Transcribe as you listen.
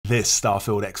This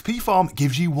Starfield XP farm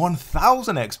gives you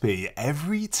 1000 XP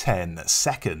every 10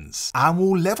 seconds and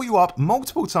will level you up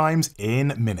multiple times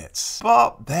in minutes.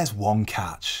 But there's one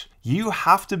catch. You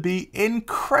have to be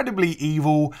incredibly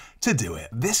evil to do it.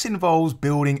 This involves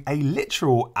building a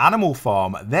literal animal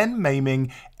farm, then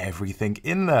maiming everything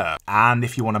in there. And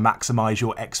if you want to maximize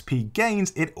your XP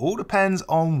gains, it all depends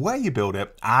on where you build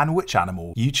it and which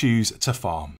animal you choose to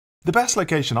farm. The best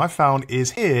location I've found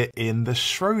is here in the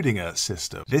Schrödinger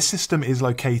system. This system is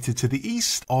located to the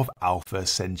east of Alpha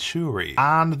Centauri,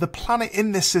 and the planet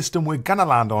in this system we're gonna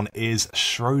land on is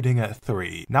Schrödinger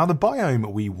 3. Now the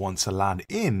biome we want to land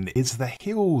in is the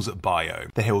Hills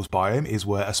biome. The Hills biome is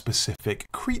where a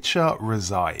specific creature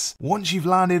resides. Once you've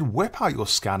landed, whip out your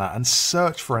scanner and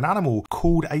search for an animal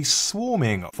called a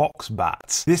swarming fox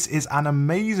bat. This is an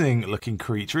amazing looking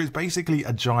creature. It's basically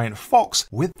a giant fox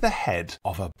with the head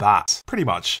of a bat. Pretty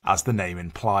much as the name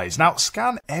implies. Now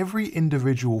scan every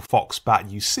individual fox bat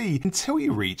you see until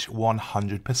you reach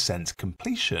 100%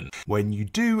 completion. When you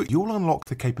do, you'll unlock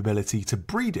the capability to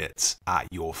breed it at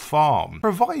your farm,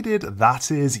 provided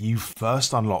that is you've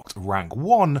first unlocked rank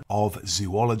 1 of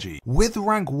zoology. With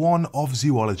rank 1 of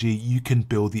zoology, you can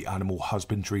build the animal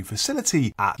husbandry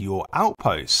facility at your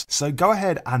outpost, so go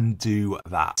ahead and do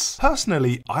that.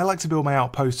 Personally, I like to build my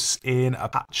outposts in a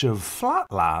patch of flat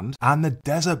land, and the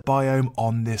desert biome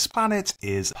on this planet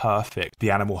is perfect.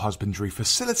 The animal husbandry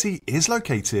facility is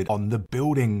located on the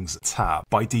buildings tab.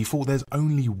 By default there's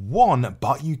only one,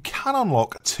 but you can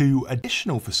unlock 2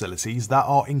 additional facilities that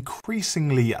are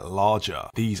increasingly larger.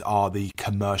 These are the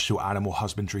commercial animal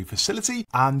husbandry facility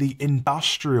and the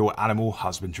industrial animal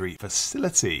husbandry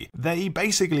facility. They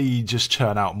basically just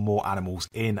churn out more animals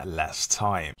in less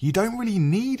time. You don't really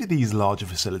need these larger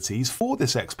facilities for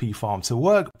this XP farm to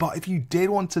work, but if you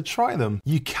did want to try them,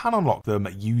 you can unlock them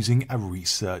using a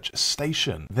research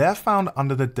station. They're found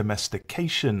under the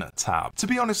domestication tab. To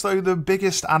be honest though, the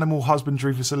biggest animal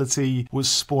husbandry facility was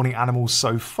spawning animals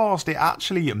so fast it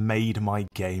actually made my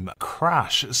game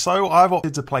crash, so I've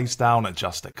opted to place down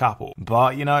just a couple.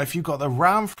 But you know, if you've got the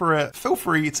RAM for it, feel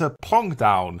free to plonk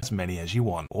down as many as you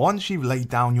want. Once you've laid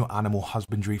down your animal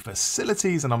husbandry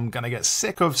facilities, and I'm gonna get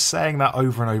sick of saying that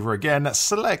over and over again,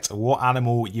 select what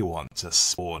animal you want to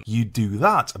spawn. You do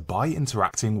that by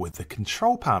interacting with the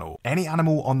control panel. Any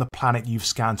animal on the planet you've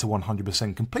scanned to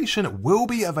 100% completion will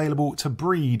be available to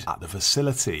breed at the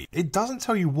facility. It doesn't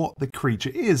tell you what the creature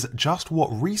is, just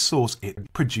what resource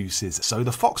it produces. So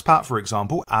the foxpat, for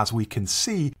example, as we can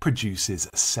see, produces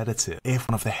sedative. If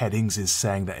one of the headings is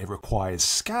saying that it requires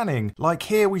scanning, like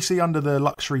here we see under the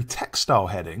luxury textile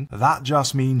heading, that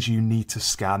just means you need to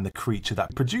scan the creature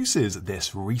that produces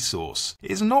this resource.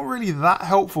 It's not really that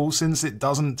helpful since it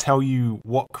doesn't tell you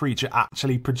what creature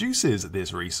actually produces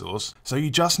this resource, so you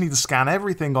just need to scan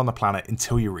everything on the planet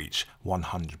until you reach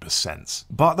 100%.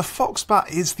 But the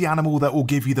foxbat is the animal that will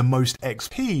give you the most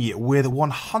XP with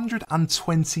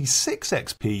 126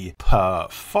 XP per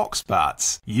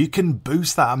foxbat. You can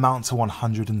boost that amount to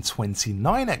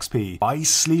 129 XP by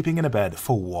sleeping in a bed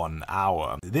for 1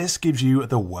 hour. This gives you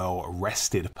the well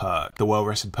rested perk. The well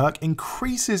rested perk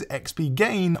increases XP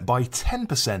gain by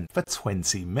 10% for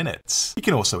 20 minutes. You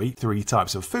can also eat 3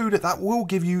 types of food that will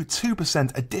give you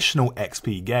 2% additional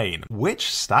XP gain,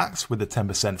 which stacks with the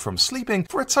 10% from sleeping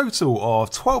for a total of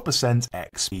 12%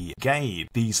 XP gain.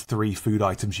 These 3 food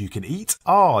items you can eat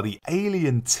are the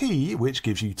alien tea, which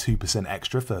gives you 2%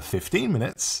 extra for 15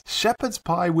 minutes, shepherd's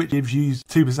pie, which gives you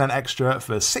 2% extra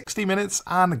for 60 minutes,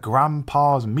 and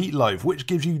grandpa's meatloaf, which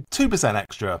gives you 2%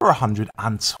 extra for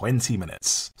 120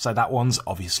 minutes. So that one's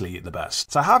obviously the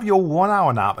best. So have your 1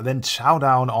 hour nap and then chow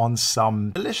down on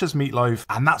some delicious meatloaf,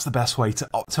 and that's the best way to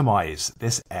optimize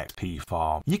this XP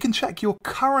farm. You can check your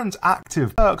current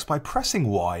active perks by pressing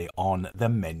Y on the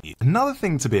menu. Another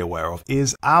thing to be aware of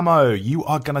is ammo. You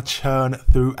are gonna churn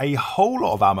through a whole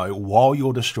lot of ammo while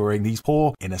you're destroying these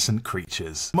poor innocent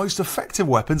creatures. Most effective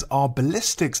weapons are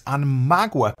ballistics and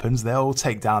mag weapons. They'll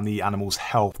take down the animal's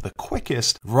health the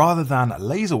quickest rather than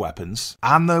laser weapons.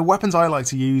 And the weapons I like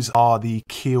to use are the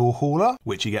Keel Hauler,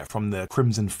 which you get from the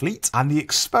Crimson Fleet, and the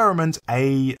Experiment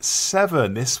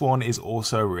A7. This one is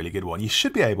also a really good one. You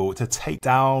should be able to take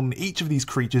down each of these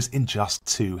creatures in just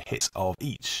 2 hits of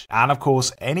each. And of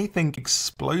course, anything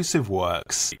explosive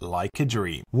works like a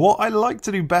dream. What I like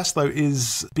to do best though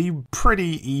is be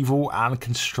pretty evil and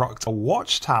construct a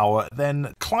watchtower,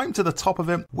 then climb to the top of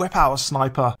it, whip out a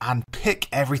sniper, and pick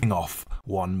everything off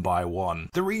one by one.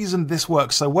 The reason this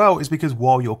works so well is because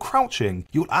while you're crouching,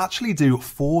 you'll actually do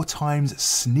 4 times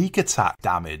sneak attack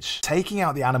damage, taking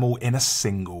out the animal in a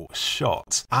single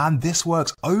shot. And this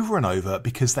works over and over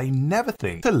because they never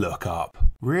think to look up.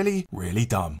 Really, really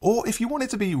dumb. Or if you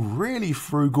wanted to be really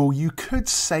frugal, you could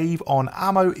save on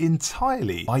ammo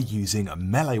entirely by using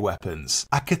melee weapons.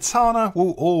 A katana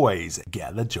will always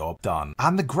get the job done.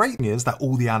 And the great thing is that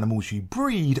all the animals you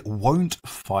breed won't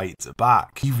fight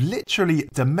back. You've literally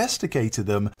domesticated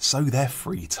them, so they're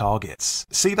free targets.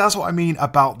 See, that's what I mean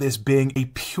about this being a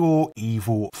pure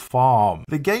evil farm.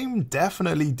 The game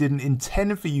definitely didn't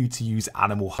intend for you to use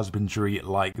animal husbandry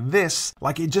like this.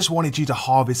 Like, it just wanted you to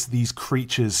harvest these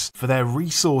creatures for their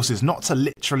resources, not to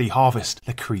literally harvest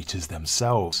the creatures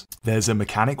themselves. There's a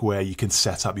mechanic where you can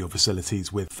set up your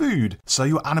facilities with food so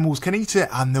your animals can eat it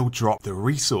and they'll drop the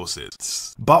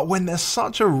resources. But when they're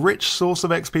such a rich source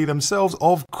of XP themselves,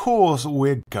 of course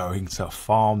we're going to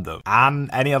farm them and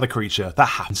any other creature that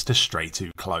happens to stray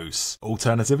too close.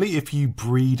 Alternatively, if you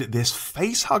breed this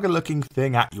face hugger looking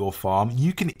thing at your farm,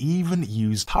 you can even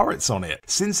use turrets on it,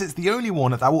 since it's the only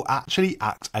one that will actually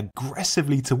act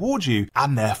aggressively towards you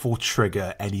and therefore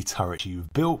trigger any turret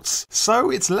you've built.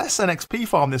 So it's less an XP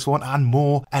farm this one and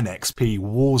more an XP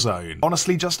war zone.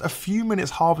 Honestly, just a few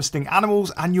minutes harvesting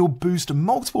animals and you'll boost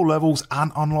multiple levels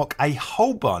and unlock a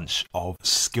whole bunch of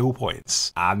skill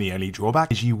points. And the only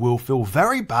drawback is you will feel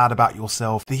very bad about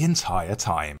yourself the entire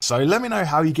time. So let me know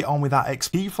how you get on with that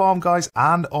XP farm, guys,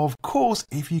 and of course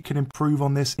if you can improve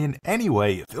on this in any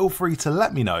way, feel free to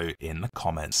let me know in the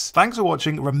comments. Thanks for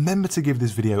watching. Remember to give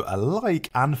this video a like,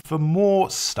 and for more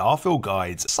Starfield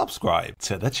guides, subscribe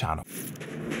to the channel.